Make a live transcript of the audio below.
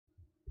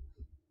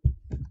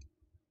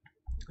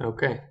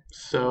Okay,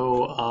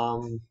 so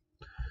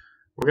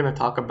we're going to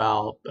talk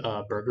about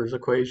Berger's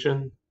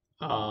equation.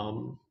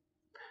 Um,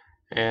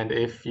 and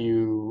if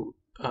you,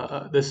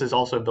 this is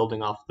also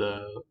building off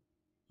the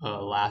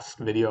last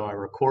video I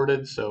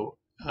recorded, so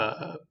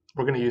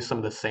we're going to use some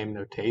of the same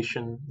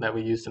notation that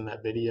we used in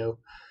that video.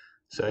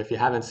 So if you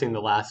haven't seen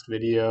the last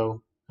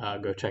video,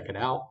 go check it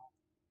out.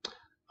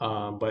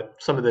 But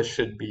some of this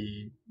should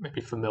be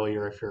maybe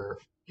familiar if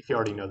you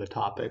already know the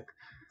topic.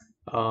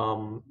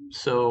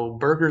 So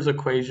Berger's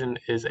equation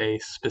is a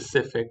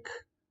specific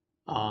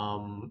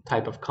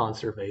type of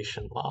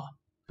conservation law.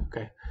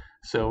 Okay,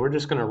 so we're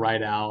just going to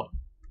write out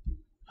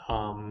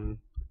um,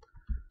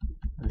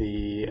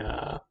 the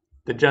uh,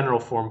 the general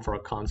form for a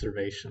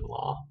conservation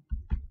law.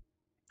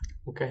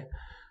 Okay,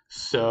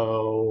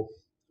 so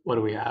what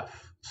do we have?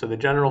 So the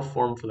general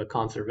form for the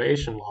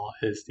conservation law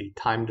is the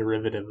time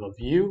derivative of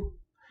u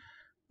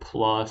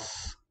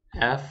plus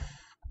f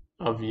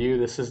of u.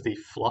 This is the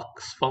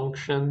flux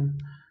function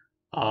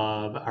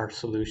of our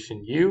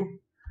solution u,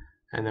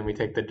 and then we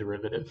take the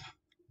derivative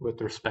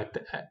with respect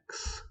to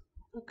x.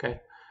 Okay,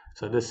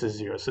 so this is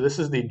 0. So this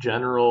is the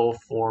general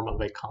form of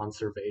a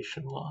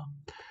conservation law.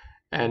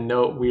 And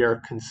note we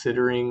are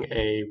considering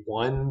a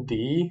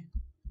 1D,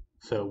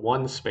 so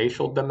one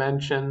spatial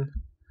dimension,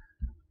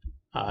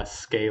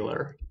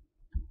 scalar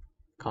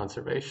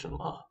conservation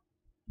law.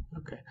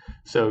 Okay,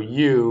 so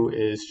u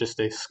is just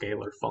a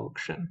scalar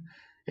function.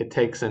 It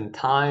takes in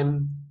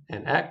time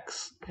and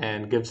x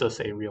and gives us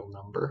a real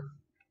number.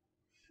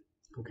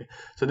 Okay,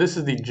 so this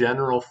is the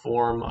general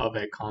form of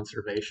a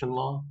conservation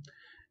law.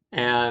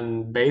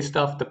 And based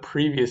off the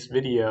previous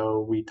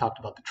video, we talked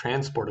about the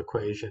transport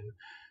equation.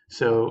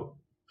 So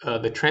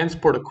the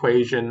transport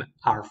equation,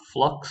 our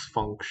flux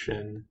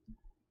function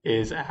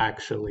is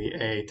actually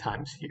A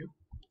times U.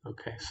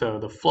 Okay, so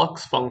the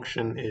flux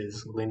function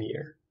is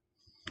linear.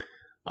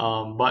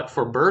 But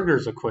for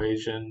Berger's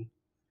equation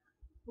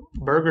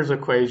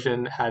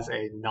has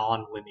a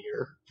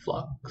nonlinear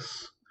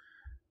flux.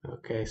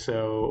 Okay,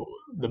 so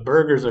the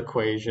Berger's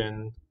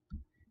equation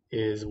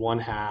is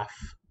 1/2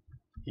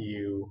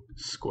 u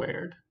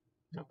squared.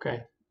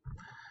 Okay,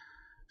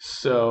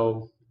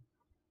 so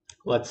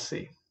let's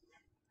see.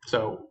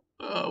 So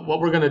what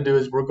we're going to do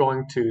is we're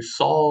going to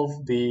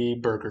solve the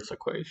Berger's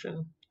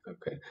equation,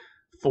 okay,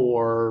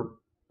 for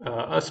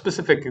a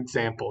specific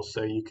example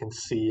so you can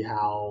see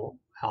how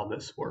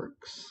this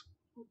works.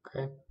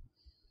 Okay,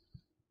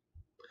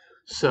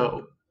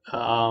 so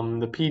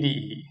the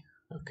PDE.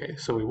 Okay,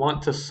 so we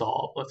want to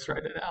solve. Let's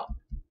write it out.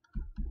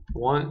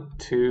 Want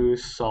to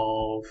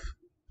solve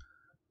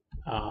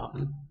a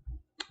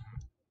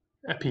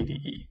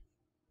PDE.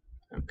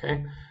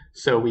 Okay,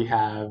 so we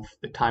have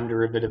the time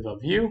derivative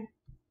of u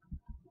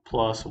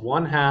plus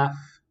 1/2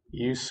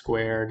 u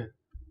squared,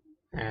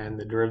 and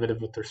the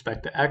derivative with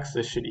respect to x,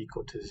 this should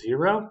equal to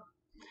 0.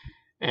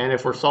 And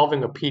if we're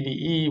solving a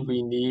PDE,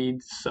 we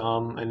need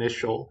some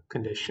initial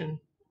condition.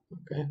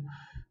 Okay,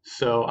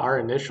 so our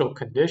initial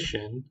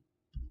condition,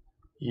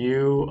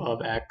 u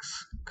of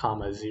x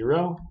comma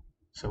 0,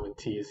 so when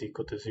t is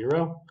equal to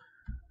 0,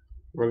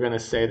 we're going to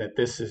say that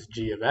this is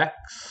g of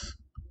x.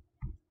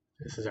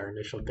 This is our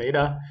initial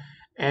data.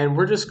 And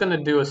we're just going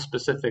to do a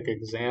specific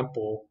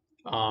example,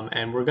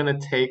 and we're going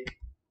to take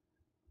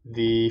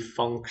the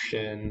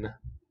function,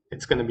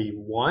 it's going to be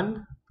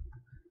 1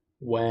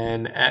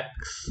 when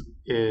x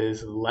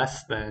is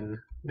less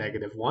than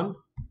 -1.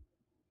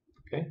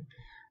 Okay,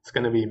 it's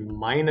going to be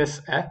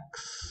minus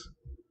x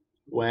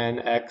when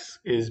x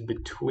is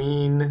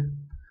between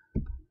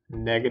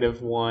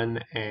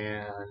 -1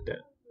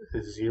 and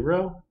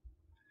 0,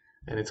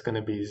 and it's going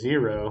to be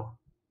 0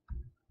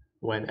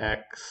 when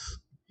x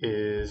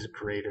is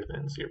greater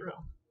than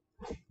 0.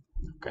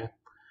 Okay,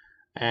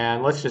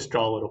 and let's just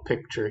draw a little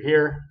picture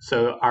here.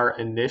 So our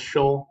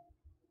initial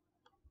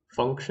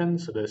function,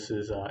 so this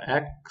is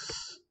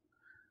x,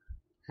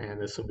 and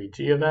this will be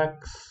g of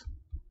x.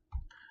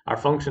 Our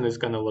function is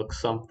going to look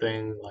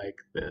something like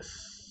this.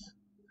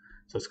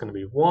 So it's going to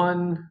be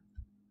 1,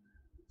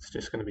 it's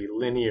just going to be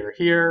linear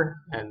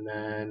here, and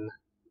then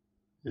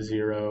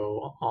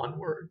 0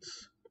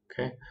 onwards.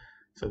 Okay,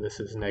 so this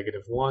is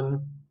 -1,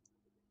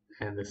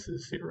 and this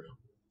is 0.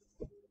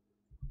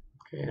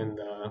 Okay, and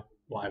the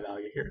y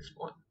value here is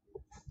 1.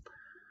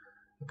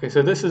 Okay,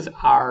 so this is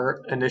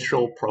our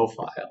initial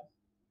profile.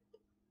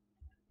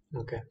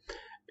 Okay,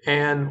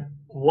 and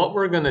what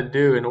we're going to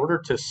do in order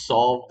to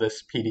solve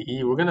this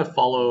PDE, we're going to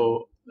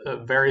follow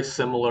very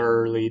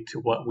similarly to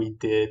what we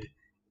did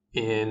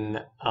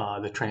in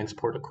the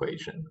transport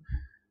equation.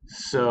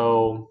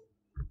 So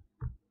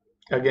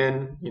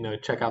again,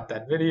 check out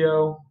that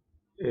video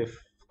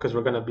because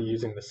we're going to be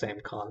using the same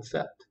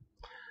concept.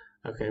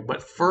 Okay,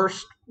 but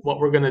first what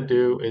we're going to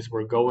do is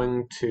we're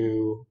going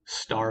to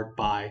start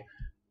by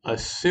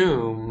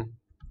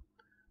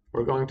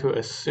we're going to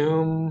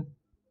assume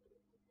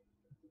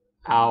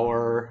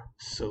our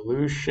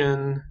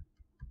solution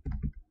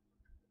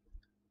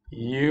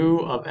u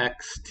of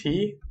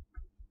xt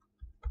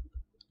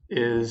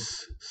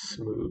is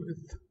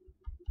smooth.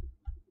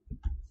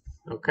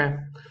 Okay,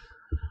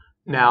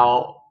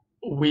 Now,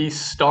 you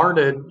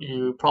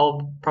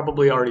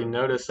probably already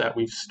noticed that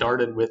we've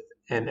started with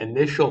an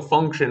initial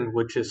function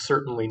which is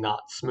certainly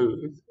not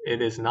smooth.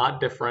 It is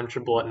not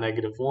differentiable at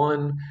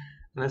 -1,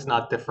 and it's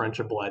not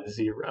differentiable at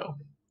 0.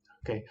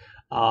 Okay,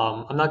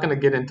 I'm not going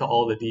to get into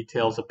all the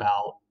details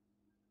about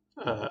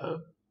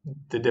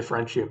the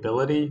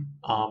differentiability,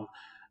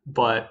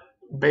 but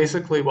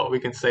basically what we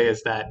can say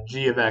is that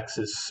g of x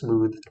is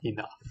smooth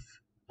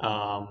enough.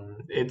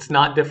 It's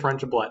not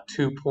differentiable at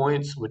 2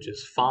 points, which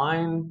is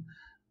fine.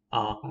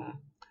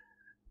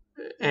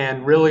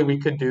 And really we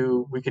could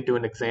do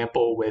an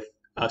example with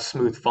a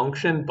smooth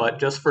function, but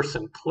just for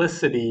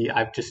simplicity,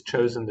 I've just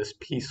chosen this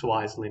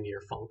piecewise linear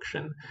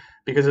function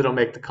because it'll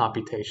make the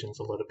computations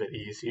a little bit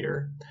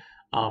easier.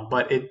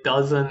 But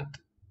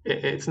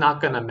it's not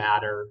going to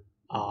matter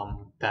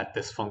that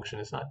this function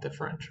is not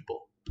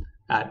differentiable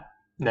at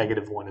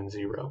 -1 and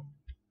 0.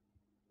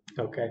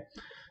 Okay,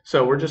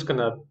 so we're just going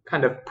to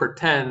kind of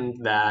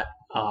pretend that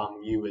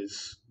u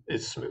is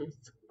smooth.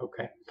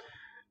 Okay.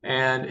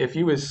 And if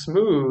u is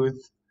smooth,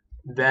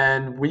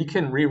 then we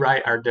can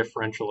rewrite our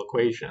differential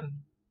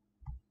equation,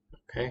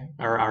 okay,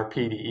 or our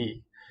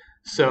PDE.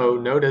 So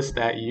notice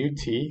that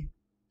ut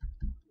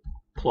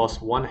plus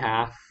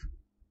 1/2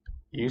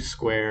 u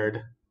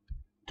squared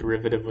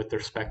derivative with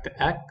respect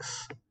to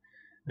x,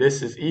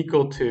 this is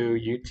equal to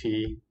ut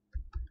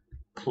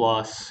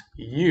plus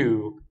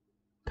u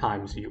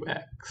times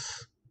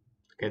ux,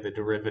 okay, the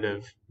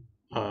derivative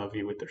of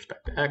u with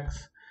respect to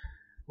x,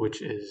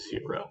 which is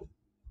 0.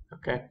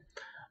 Okay,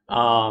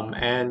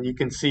 and you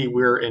can see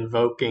we're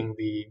invoking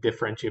the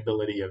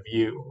differentiability of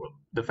u,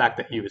 the fact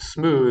that u is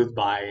smooth,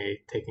 by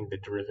taking the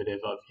derivative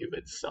of u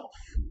itself.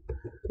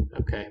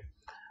 Okay,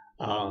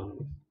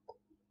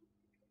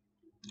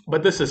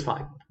 but this is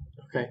fine.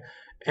 Okay,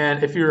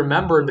 and if you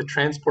remember the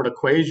transport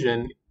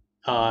equation,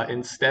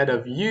 instead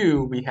of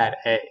u, we had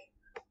a.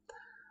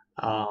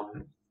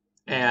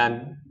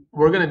 And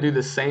we're going to do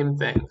the same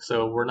thing.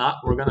 So we're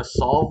going to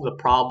solve the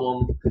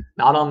problem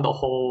not on the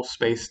whole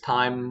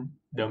space-time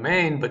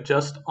domain, but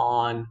just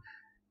on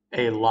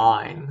a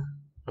line.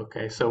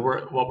 Okay, so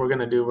what we're going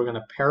to do, we're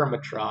going to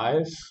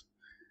parameterize.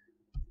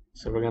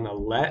 So we're going to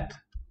let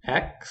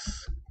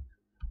x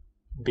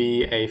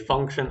be a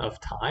function of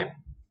time.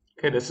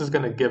 Okay, this is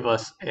going to give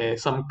us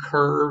some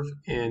curve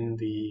in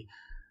the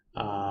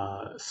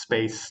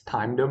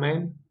space-time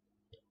domain.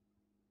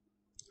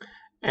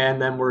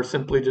 And then we're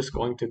simply just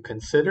going to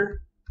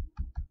consider.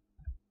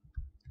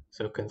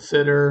 So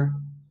consider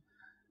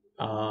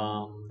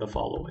the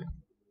following.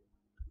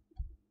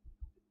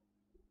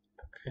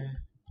 Okay,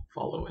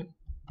 following.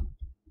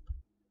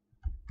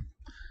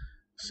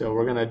 So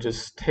we're going to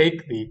just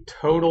take the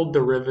total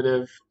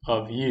derivative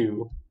of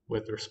u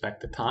with respect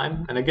to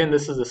time. And again,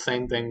 this is the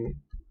same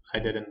thing I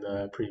did in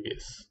the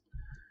previous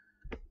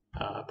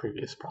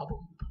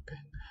problem. Okay.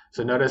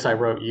 So notice I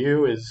wrote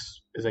u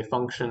is a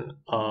function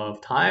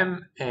of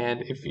time,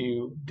 and if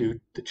you do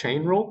the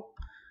chain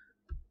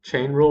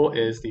rule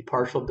is the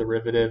partial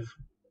derivative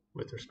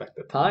with respect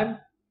to time,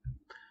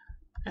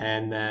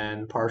 and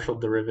then partial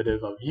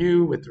derivative of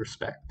u with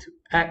respect to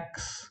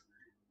x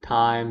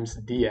times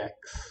dx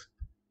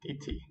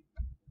dt.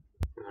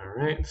 All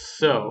right,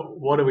 so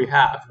what do we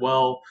have?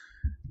 Well,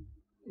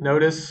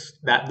 notice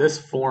that this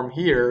form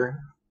here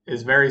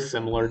is very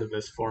similar to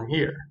this form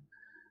here.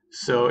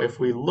 So if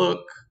we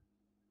look,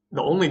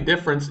 the only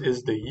difference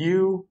is the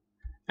u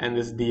and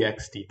this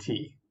dx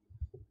dt.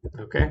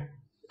 Okay,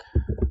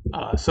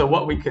 so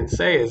what we can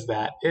say is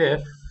that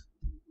if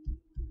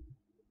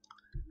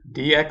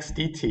dx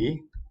dt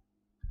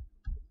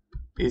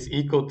is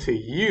equal to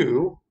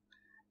u,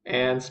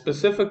 and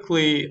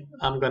specifically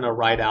I'm going to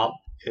write out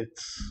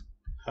its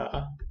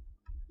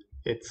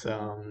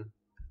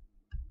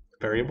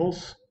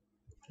variables.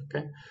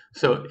 Okay,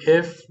 so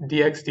if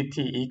dx dt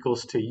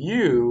equals to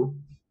u,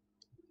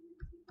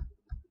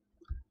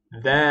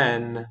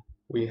 then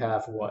we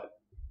have what?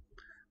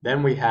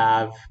 Then we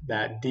have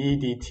that d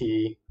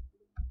dt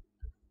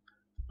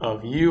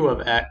of u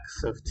of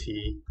x of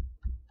t,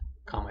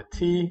 comma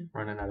t,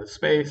 running out of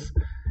space,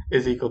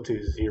 is equal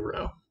to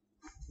 0.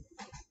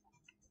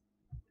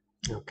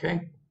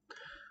 Okay,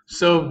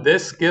 so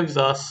this gives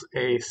us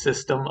a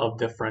system of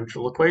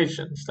differential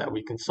equations that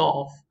we can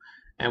solve.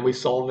 And we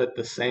solve it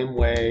the same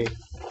way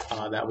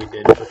that we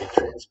did for the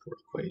transport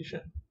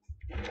equation.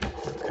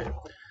 Okay,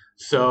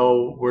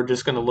 so we're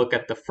just going to look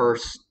at the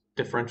first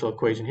differential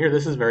equation here.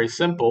 This is very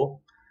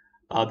simple.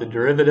 The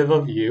derivative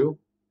of u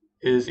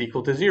is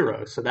equal to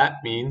 0. So that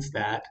means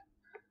that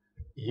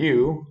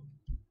u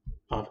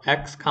of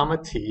x comma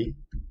t,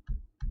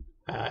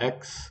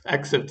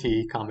 x of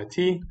t comma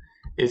t,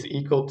 is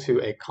equal to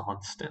a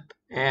constant.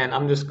 And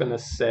I'm just going to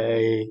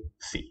say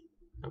c.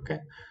 Okay,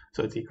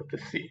 so it's equal to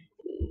c.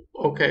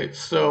 Okay,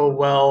 so,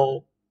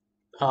 well,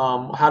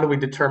 how do we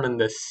determine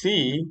the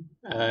c?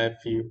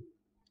 If you've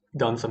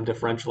done some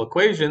differential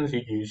equations,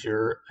 you use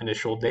your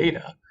initial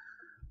data.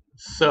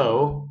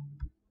 So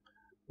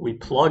we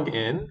plug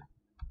in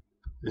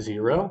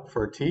 0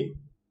 for t.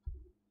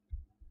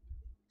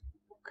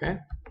 Okay,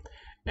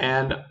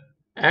 and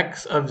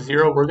x of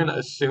 0, we're going to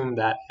assume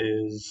that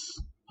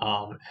is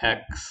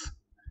x.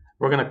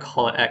 We're going to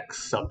call it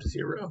x sub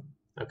 0.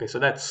 Okay, so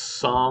that's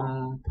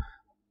some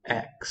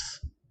x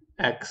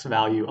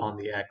value on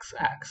the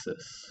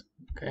x-axis.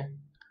 Okay,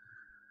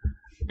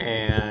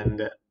 and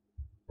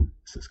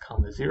this is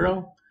comma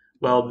 0.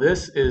 Well,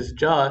 this is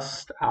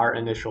just our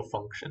initial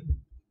function,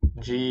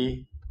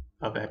 g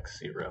of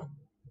x0.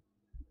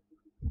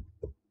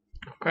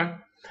 Okay,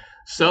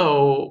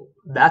 so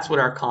that's what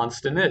our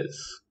constant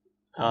is.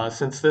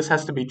 Since this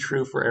has to be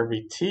true for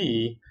every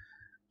t,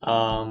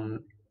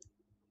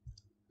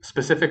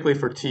 specifically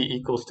for t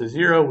equals to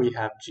 0, we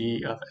have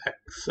g of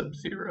x sub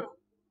 0.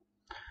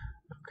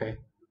 Okay,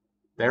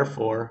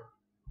 therefore,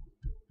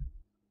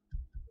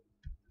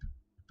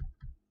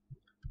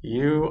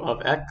 u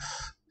of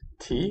x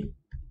t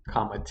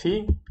comma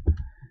t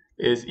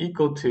is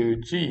equal to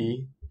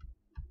g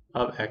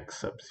of x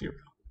sub 0.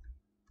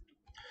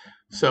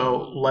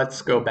 So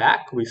let's go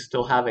back. We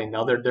still have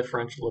another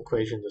differential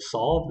equation to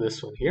solve,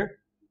 this one here.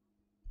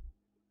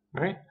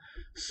 All right.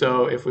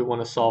 So if we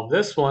want to solve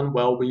this one,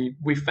 well,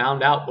 we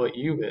found out what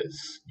u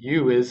is.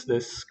 U is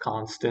this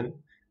constant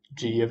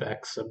g of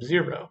x sub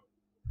 0.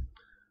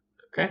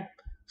 Okay.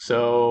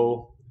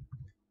 So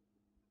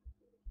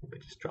let me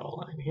just draw a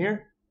line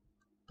here.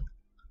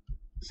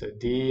 So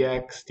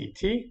dx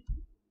dt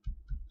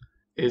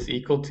is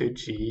equal to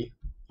g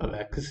of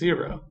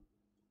x0.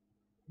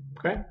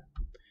 Okay.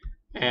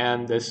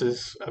 And this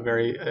is a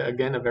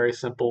very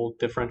simple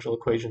differential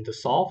equation to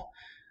solve.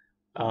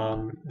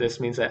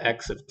 This means that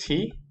x of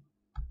t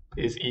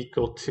is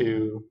equal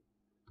to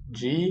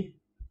g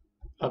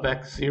of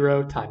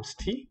x0 times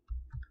t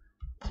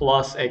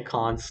plus a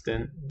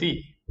constant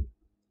d.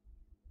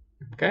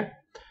 Okay,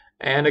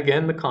 and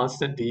again, the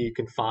constant d you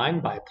can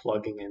find by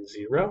plugging in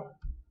 0.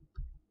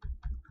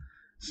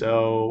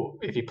 So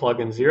if you plug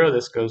in 0,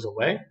 this goes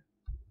away.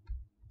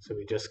 So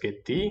we just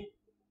get d.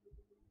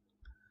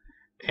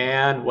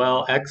 And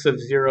well, x of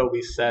 0,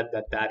 we said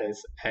that that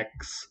is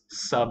x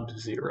sub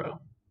 0.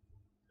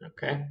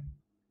 Okay.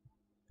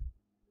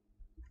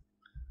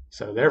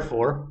 So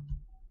therefore,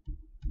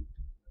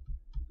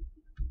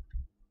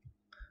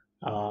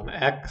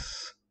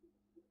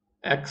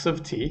 x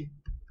of t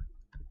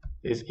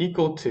is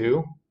equal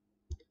to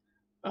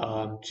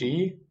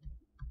g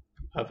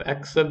of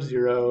x sub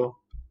 0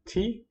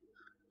 t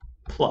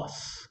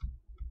plus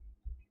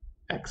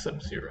x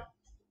sub 0.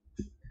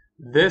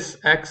 This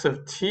x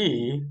of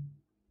t,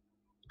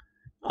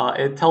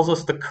 it tells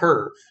us the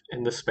curve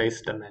in the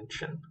space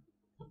dimension.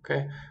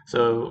 Okay,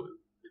 so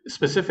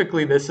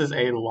specifically this is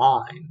a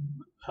line.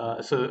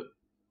 So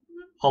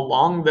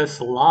along this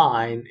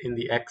line in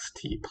the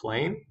xt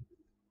plane,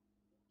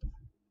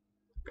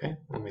 okay,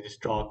 let me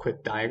just draw a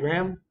quick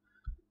diagram.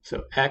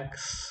 So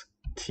xt,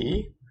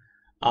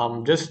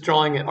 just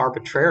drawing it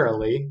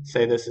arbitrarily,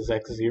 say this is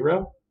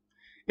x0,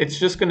 it's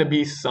just going to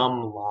be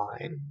some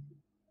line.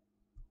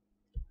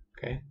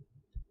 Okay,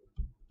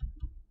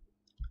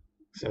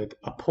 so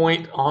a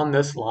point on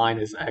this line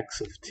is x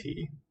of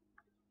t.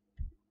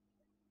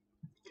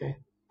 Okay,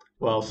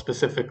 well,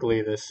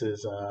 specifically this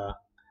is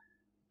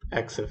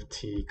x of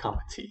t comma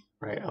t,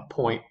 right? A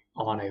point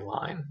on a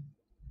line.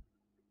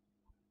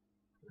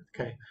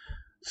 Okay,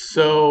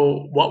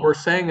 so what we're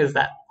saying is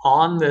that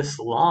on this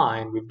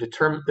line, we've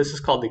determined, this is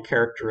called the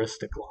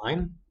characteristic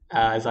line,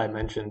 as I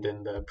mentioned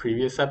in the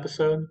previous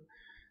episode,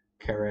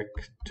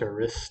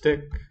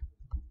 characteristic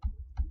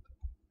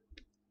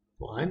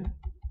line.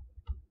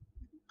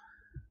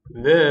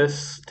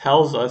 This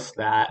tells us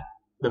that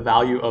the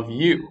value of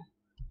u,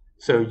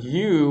 so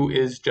u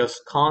is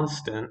just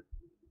constant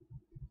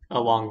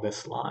along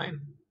this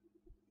line.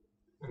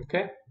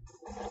 Okay,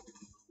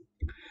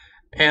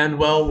 and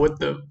well,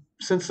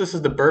 since this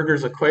is the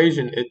Burger's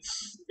equation,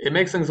 it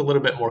makes things a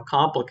little bit more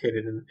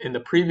complicated. In the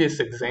previous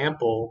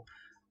example,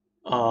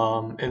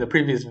 in the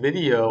previous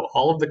video,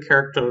 all of the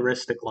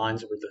characteristic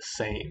lines were the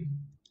same.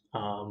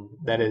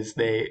 That is,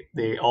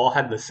 they all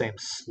had the same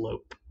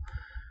slope.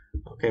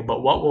 Okay,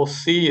 but what we'll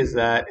see is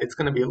that it's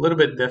going to be a little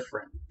bit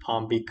different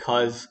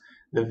because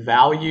the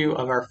value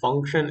of our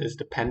function is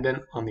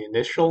dependent on the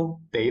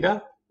initial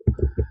data,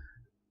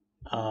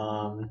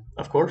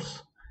 of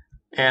course,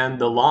 and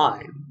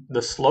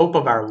the slope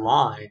of our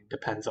line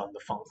depends on the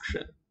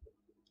function,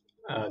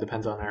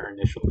 depends on our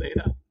initial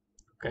data.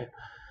 Okay,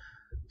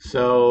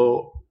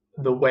 so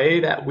the way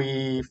that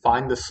we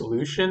find the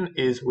solution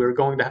is we're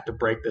going to have to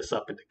break this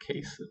up into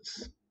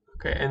cases.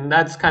 Okay, and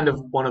that's kind of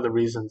one of the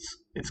reasons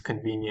it's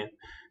convenient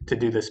to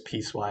do this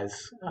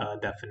piecewise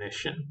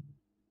definition.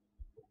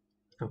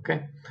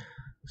 Okay,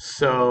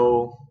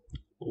 so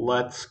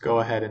let's go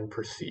ahead and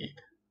proceed.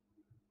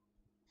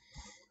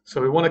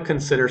 So we want to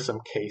consider some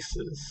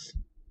cases.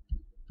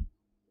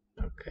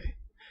 Okay,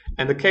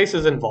 and the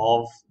cases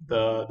involve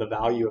the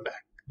value of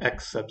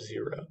x sub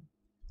 0.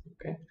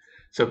 Okay,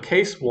 so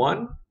case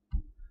 1,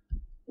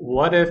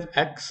 what if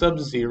x sub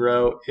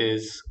 0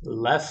 is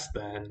less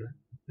than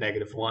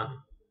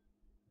 -1?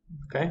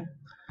 Okay,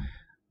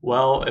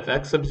 well, if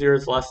x sub 0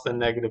 is less than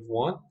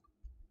 -1,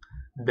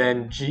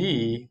 then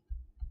g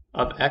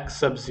of x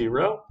sub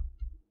 0,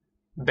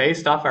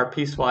 based off our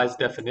piecewise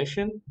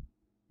definition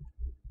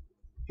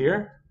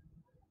here,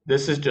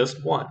 this is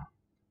just 1.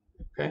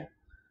 Okay,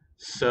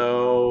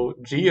 so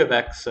g of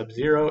x sub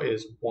 0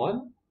 is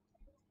 1.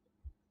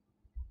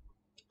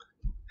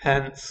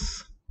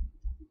 Hence,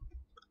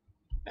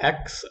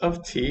 x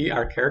of t,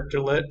 our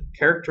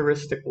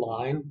characteristic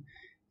line,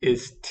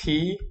 is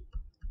t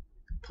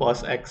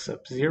plus x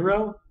sub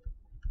 0.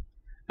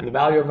 And the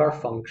value of our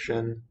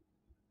function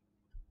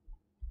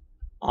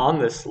on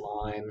this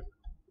line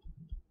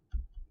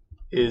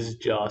is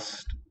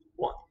just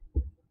 1.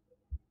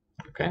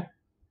 Okay?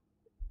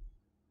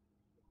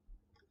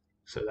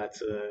 So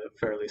that's a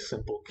fairly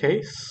simple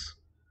case.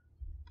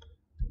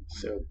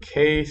 So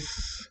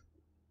case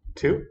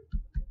 2.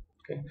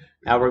 Okay.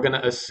 Now we're going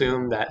to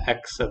assume that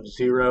x sub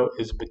 0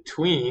 is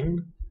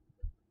between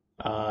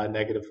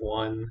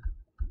 -1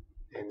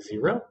 and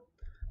 0.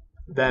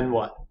 Then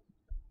what?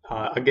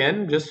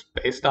 Again, just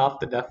based off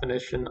the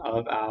definition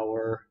of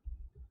our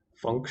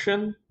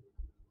function,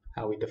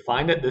 how we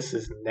defined it, this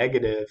is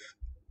negative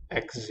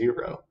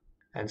x0.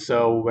 And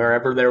so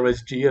wherever there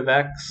was g of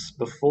x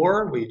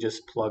before, we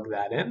just plug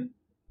that in.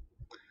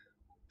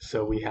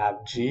 So we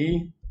have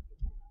g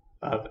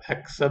of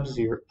x sub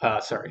 0,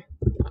 sorry,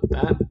 not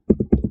that.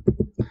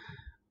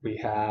 We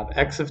have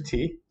x of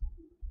t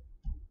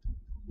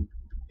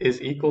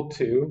is equal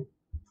to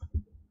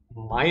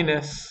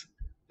minus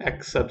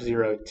x sub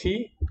 0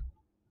 t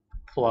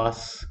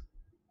plus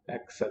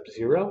x sub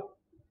 0,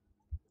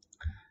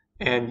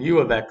 and u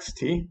of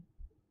xt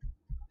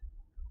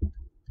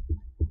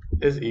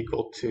is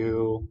equal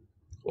to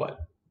what?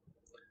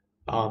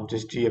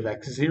 Just g of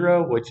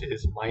x0, which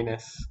is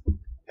minus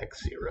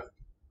x0.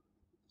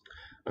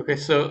 Okay,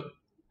 so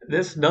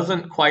this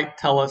doesn't quite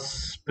tell us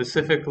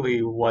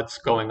specifically what's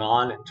going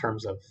on in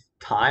terms of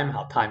time,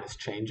 how time is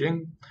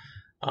changing.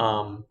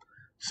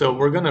 So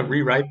we're going to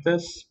rewrite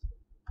this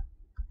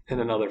in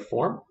another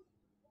form.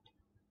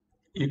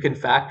 You can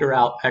factor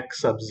out x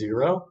sub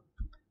 0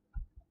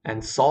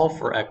 and solve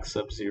for x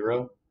sub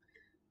 0,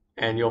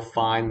 and you'll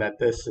find that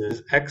this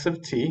is x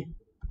of t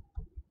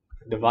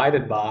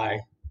divided by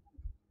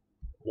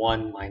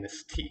 1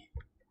 minus t.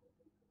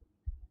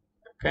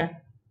 Okay?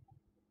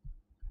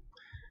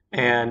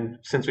 And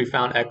since we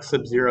found x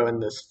sub 0 in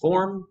this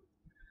form,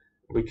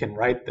 we can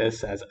write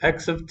this as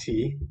x of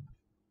t,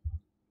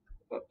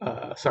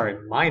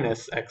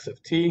 minus x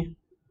of t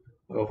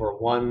over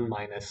 1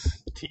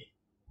 minus t.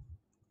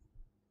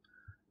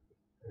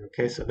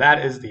 Okay, so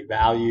that is the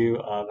value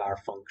of our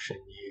function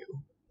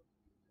u.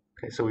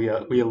 Okay, so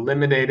we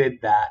eliminated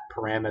that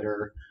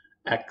parameter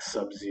x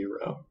sub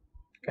 0.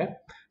 Okay,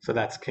 so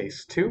that's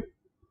case 2.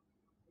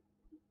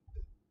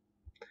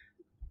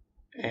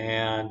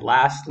 And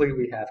lastly,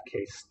 we have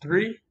case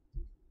 3.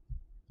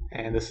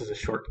 And this is a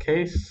short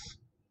case.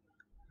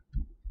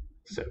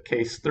 So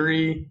case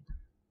 3,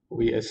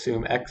 we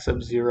assume x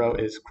sub 0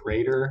 is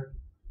greater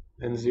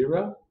than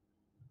 0.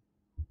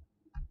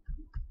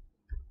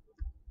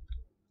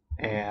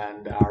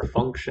 And our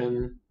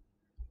function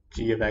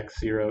g of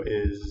x0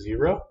 is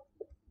 0.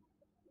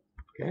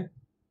 Okay.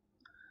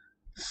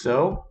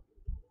 So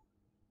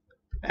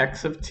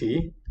x of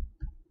t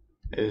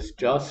is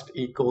just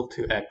equal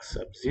to x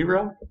sub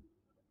 0.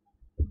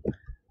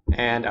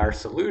 And our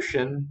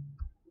solution,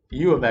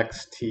 u of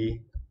xt,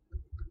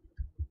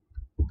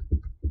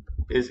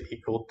 is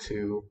equal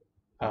to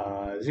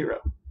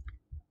 0.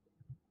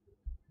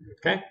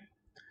 Okay.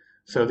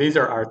 So these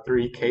are our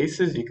 3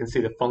 cases. You can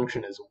see the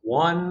function is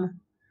 1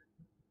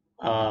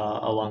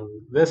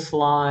 along this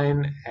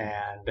line,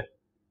 and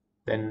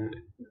then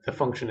the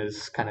function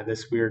is kind of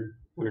this weird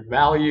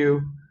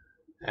value,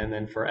 and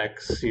then for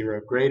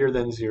x0 greater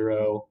than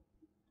 0,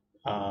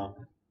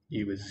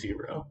 u is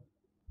 0.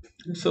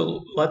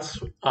 So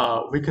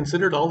we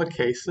considered all the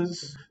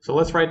cases. So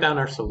let's write down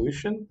our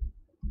solution.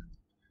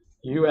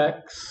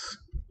 Ux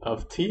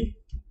of t,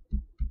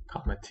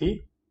 comma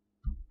t.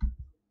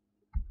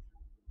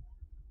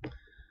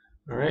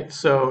 All right,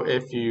 so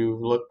if you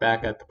look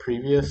back at the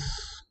previous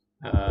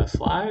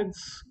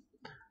slides,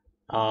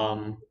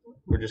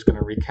 we're just going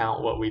to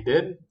recount what we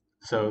did.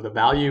 So the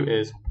value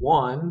is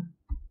 1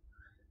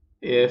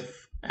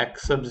 if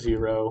x sub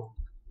 0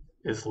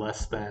 is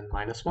less than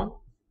minus 1.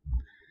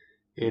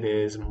 It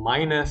is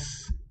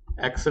minus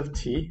x of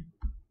t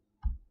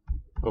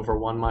over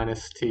 1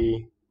 minus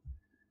t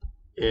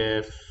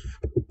if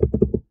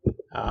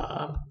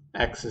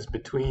x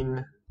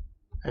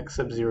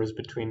sub 0 is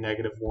between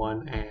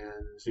 -1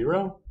 and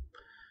 0,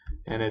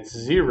 and it's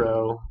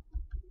 0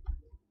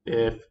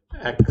 if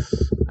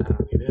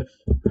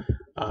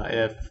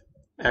if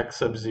x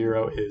sub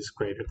 0 is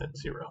greater than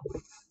 0.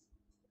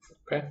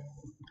 Okay.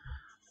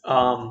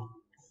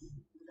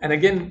 And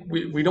again,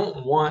 we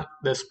don't want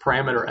this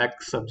parameter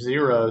x sub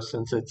 0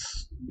 since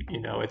it's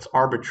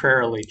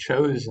arbitrarily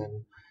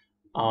chosen.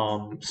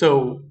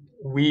 So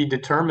we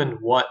determined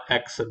what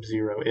x sub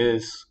 0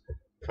 is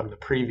from the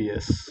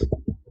previous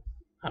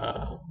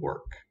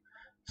work.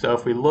 So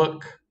if we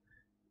look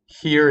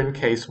here in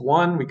case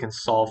 1, we can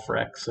solve for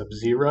x sub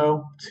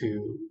 0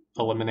 to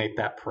eliminate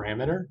that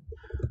parameter.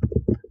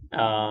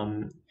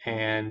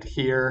 And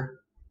here,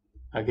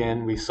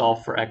 again, we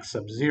solve for x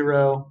sub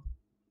 0.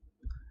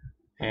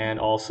 And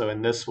also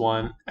in this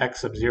one,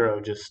 x sub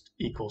 0 just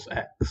equals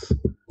x.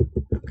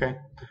 Okay,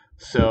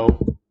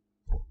 so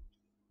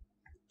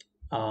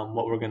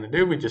what we're going to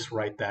do, we just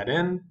write that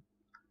in.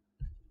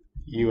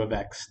 U of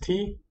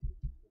xt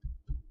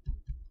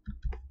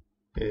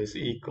is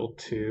equal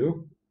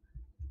to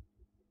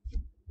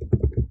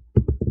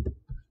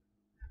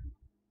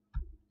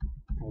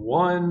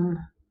one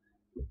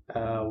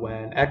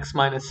when x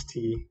minus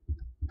t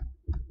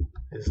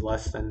is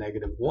less than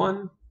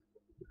 -1.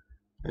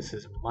 This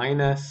is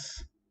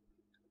minus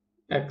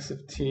x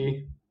of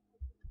t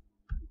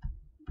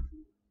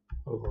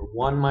over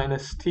 1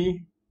 minus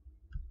t.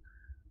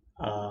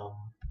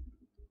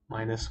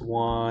 Minus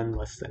 1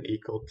 less than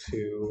equal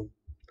to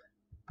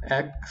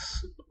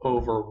x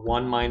over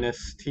 1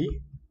 minus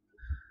t.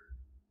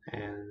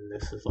 And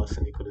this is less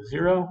than equal to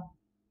 0.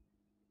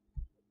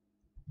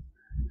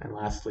 And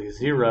lastly,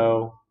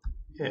 0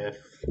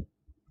 if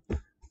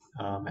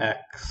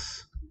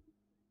x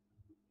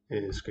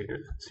is greater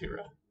than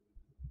 0.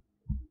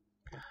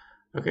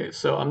 Okay,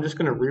 so I'm just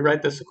going to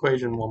rewrite this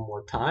equation one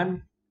more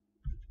time.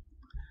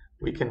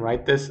 We can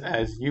write this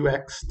as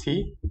uxt.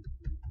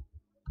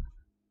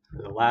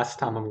 The last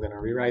time I'm going to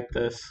rewrite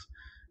this.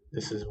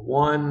 This is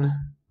 1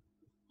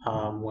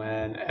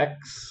 when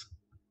x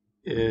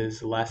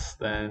is less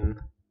than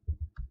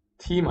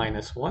t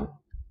minus 1.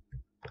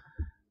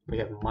 We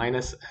have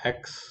minus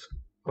x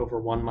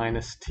over 1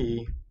 minus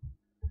t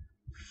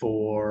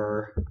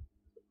for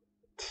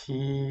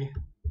t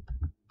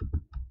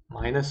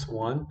minus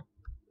 1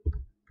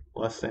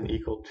 less than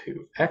equal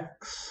to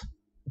x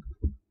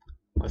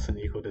less than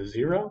equal to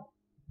 0.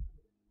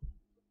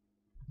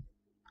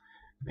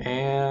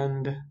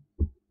 And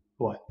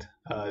what?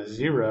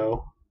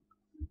 0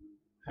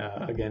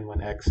 again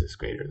when x is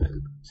greater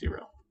than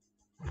 0.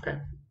 Okay.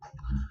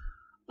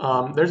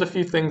 There's a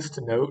few things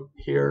to note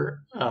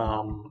here.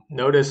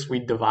 Notice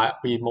we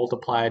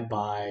multiplied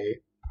by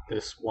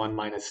this 1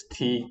 minus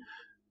t,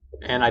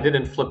 and I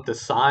didn't flip the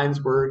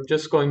signs. We're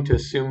just going to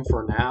assume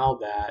for now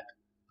that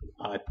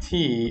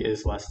t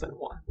is less than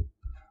 1.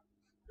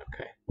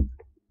 Okay.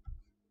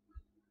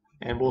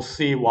 And we'll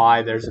see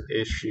why there's an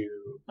issue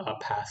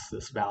past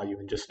this value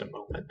in just a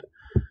moment.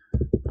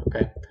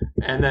 Okay.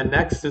 And then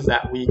next is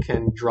that we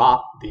can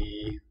drop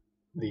the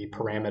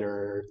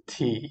parameter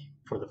t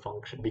for the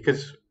function,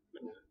 because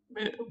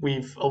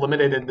we've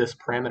eliminated this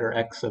parameter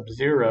x sub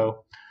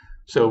 0,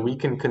 so we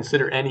can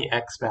consider any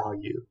x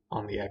value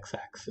on the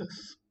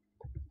x-axis.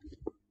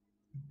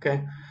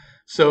 Okay,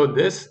 so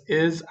this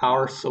is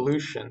our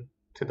solution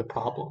to the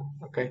problem.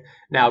 Okay,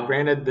 now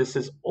granted, this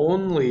is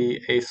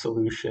only a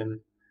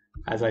solution,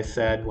 as I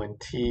said, when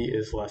t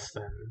is less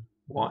than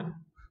 1.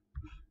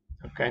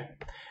 Okay,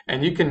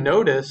 and you can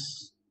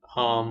notice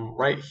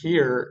right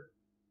here,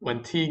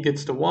 when t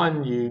gets to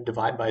 1, you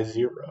divide by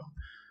 0.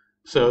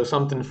 So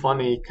something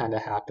funny kind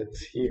of happens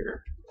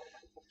here.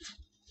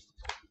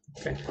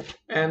 Okay,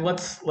 and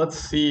let's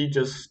see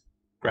just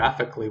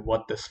graphically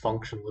what this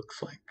function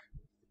looks like.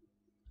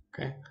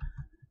 Okay,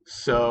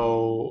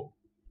 so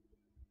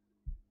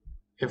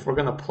if we're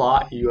going to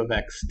plot u of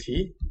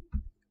xt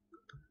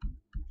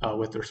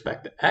with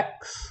respect to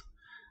x,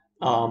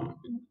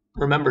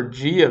 remember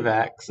g of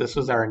x, this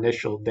was our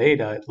initial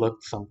data, it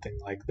looked something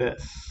like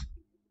this.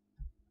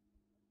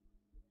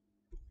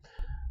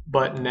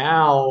 But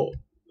now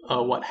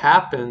what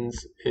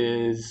happens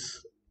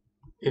is,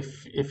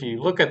 if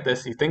you look at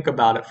this, you think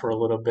about it for a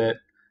little bit,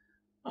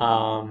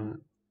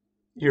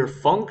 your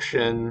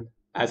function,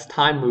 as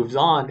time moves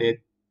on,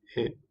 it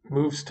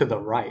moves to the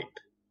right.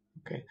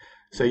 Okay,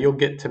 so you'll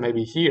get to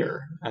maybe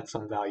here at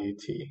some value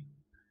t.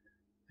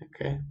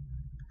 Okay,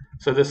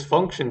 so this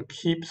function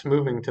keeps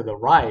moving to the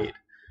right,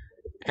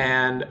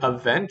 and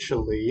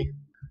eventually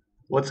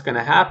what's going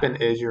to happen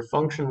is your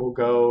function will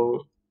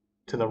go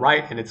to the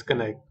right and it's going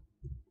to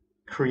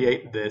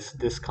create this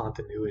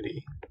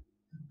discontinuity.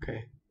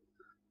 Okay,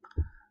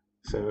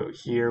 so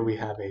here we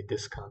have a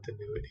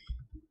discontinuity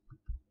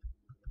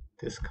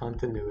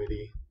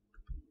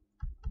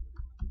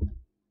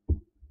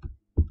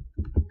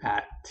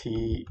at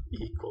t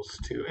equals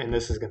 2, and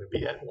this is going to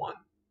be at 1.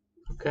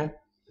 Okay,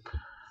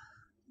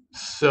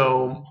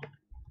 so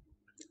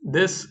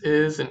this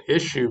is an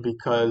issue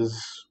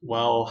because,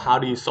 well, how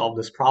do you solve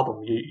this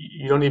problem?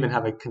 You don't even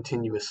have a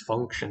continuous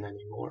function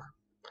anymore.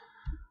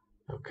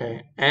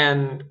 Okay,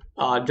 and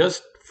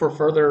just for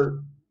further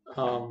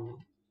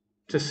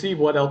to see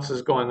what else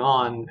is going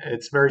on,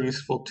 it's very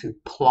useful to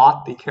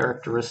plot the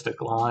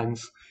characteristic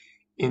lines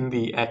in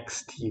the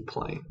xt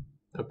plane.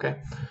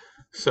 Okay,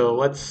 so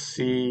let's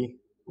see,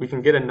 we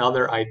can get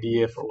another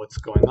idea for what's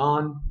going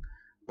on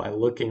by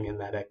looking in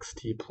that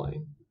xt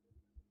plane.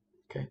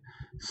 Okay,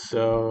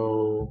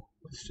 so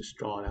let's just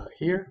draw it out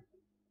here.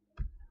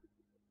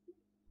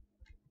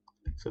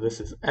 So this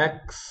is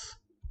x,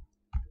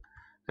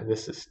 and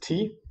this is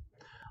t.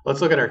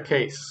 Let's look at our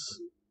case.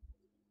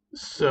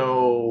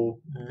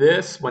 So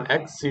this, when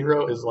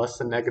x0 is less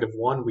than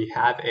 -1, we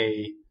have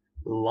a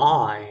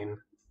line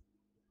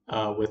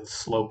with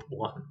slope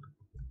 1.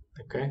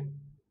 Okay.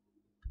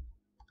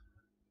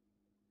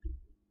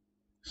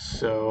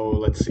 So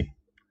let's see.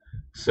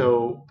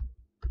 So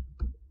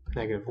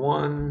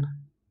 -1,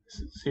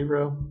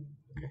 0.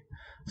 Okay.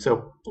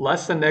 So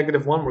less than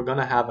 -1, we're going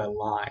to have a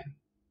line.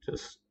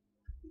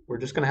 We're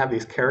just going to have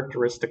these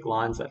characteristic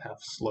lines that have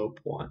slope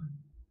 1.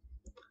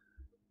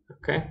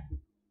 Okay.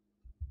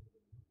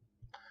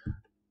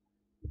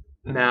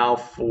 Now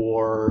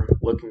for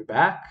looking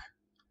back,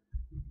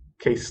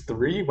 case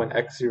 3, when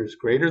x0 is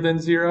greater than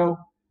 0,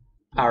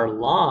 our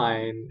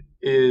line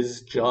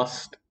is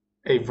just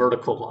a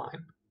vertical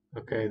line.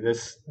 Okay,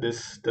 this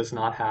does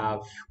not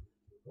have,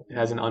 it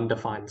has an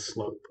undefined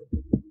slope.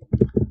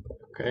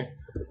 Okay,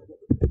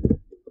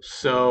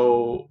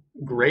 so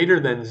greater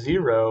than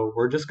 0,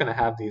 we're just going to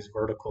have these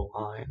vertical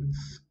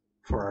lines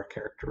for our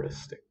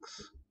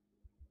characteristics.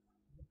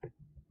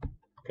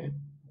 Okay,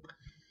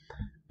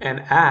 and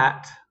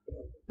at,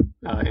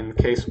 in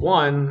case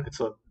 1, it's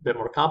a bit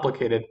more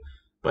complicated,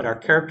 but our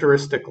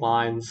characteristic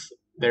lines,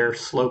 their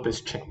slope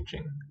is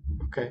changing.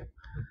 Okay,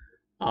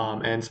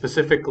 and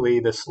specifically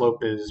the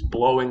slope is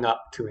blowing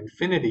up to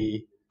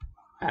infinity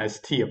as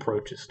t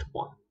approaches to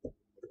 1.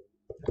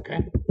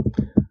 Okay,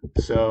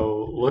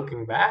 so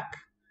looking back,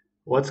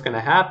 what's going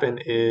to happen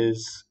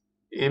is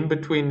in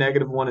between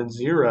 -1 and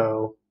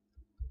 0,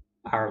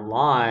 our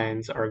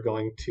lines are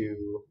going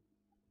to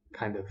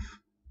kind of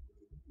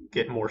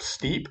get more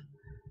steep,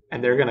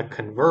 and they're going to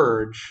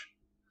converge.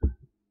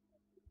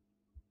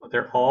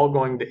 They're all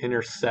going to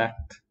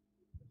intersect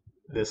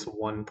this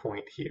one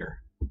point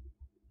here.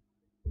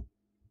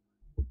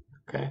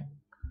 Okay,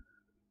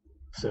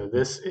 so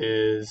this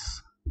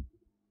is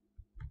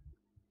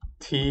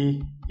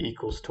t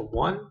equals to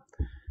 1,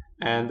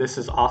 and this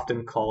is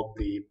often called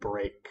the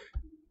break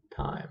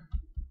time.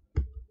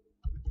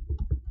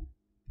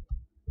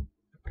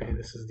 Okay,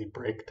 this is the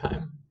break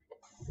time.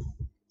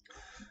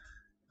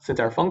 Since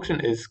our function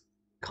is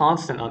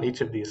constant on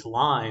each of these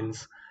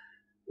lines,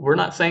 we're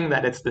not saying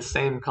that it's the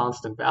same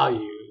constant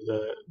value.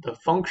 The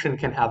function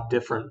can have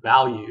different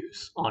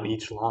values on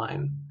each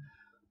line.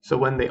 So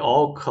when they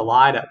all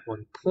collide at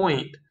one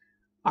point,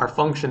 our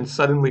function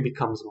suddenly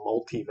becomes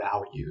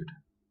multi-valued.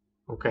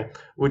 Okay,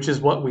 which is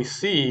what we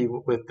see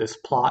with this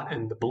plot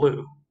in the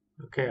blue.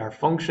 Okay, our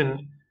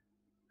function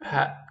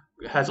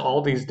has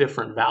all these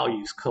different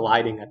values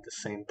colliding at the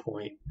same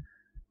point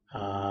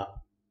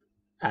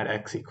at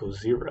x equals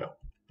 0.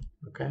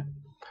 Okay,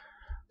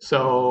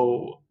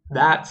 so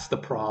that's the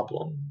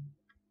problem.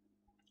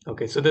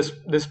 Okay, so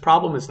this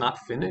problem is not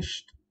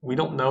finished. We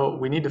don't know.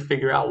 We need to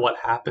figure out what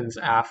happens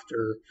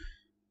after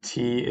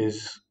t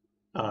is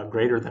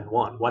greater than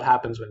 1. What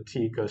happens when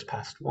t goes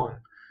past 1?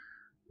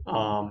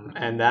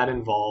 And that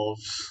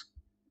involves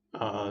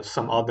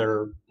some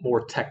other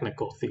more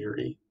technical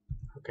theory.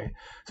 Okay,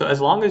 so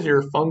as long as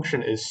your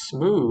function is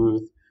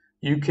smooth,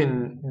 you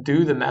can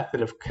do the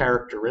method of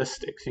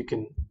characteristics. You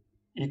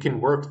can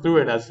work through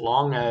it as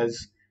long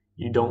as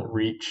you don't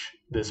reach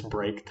this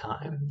break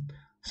time.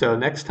 So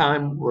next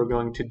time we're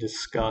going to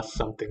discuss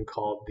something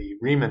called the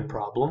Riemann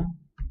problem.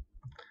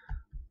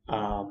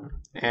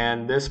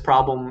 And this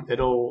problem,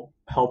 it'll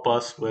help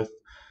us with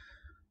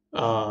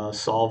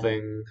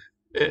solving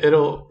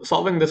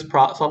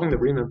the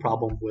Riemann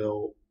problem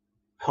will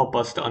help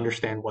us to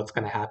understand what's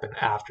going to happen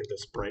after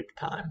this break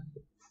time.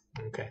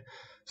 Okay,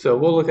 so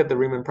we'll look at the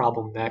Riemann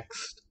problem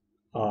next.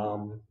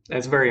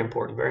 It's very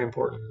important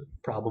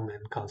problem in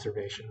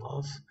conservation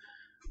laws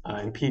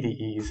and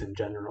PDEs in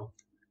general.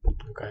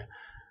 Okay,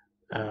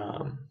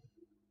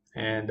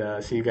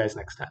 and see you guys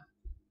next time.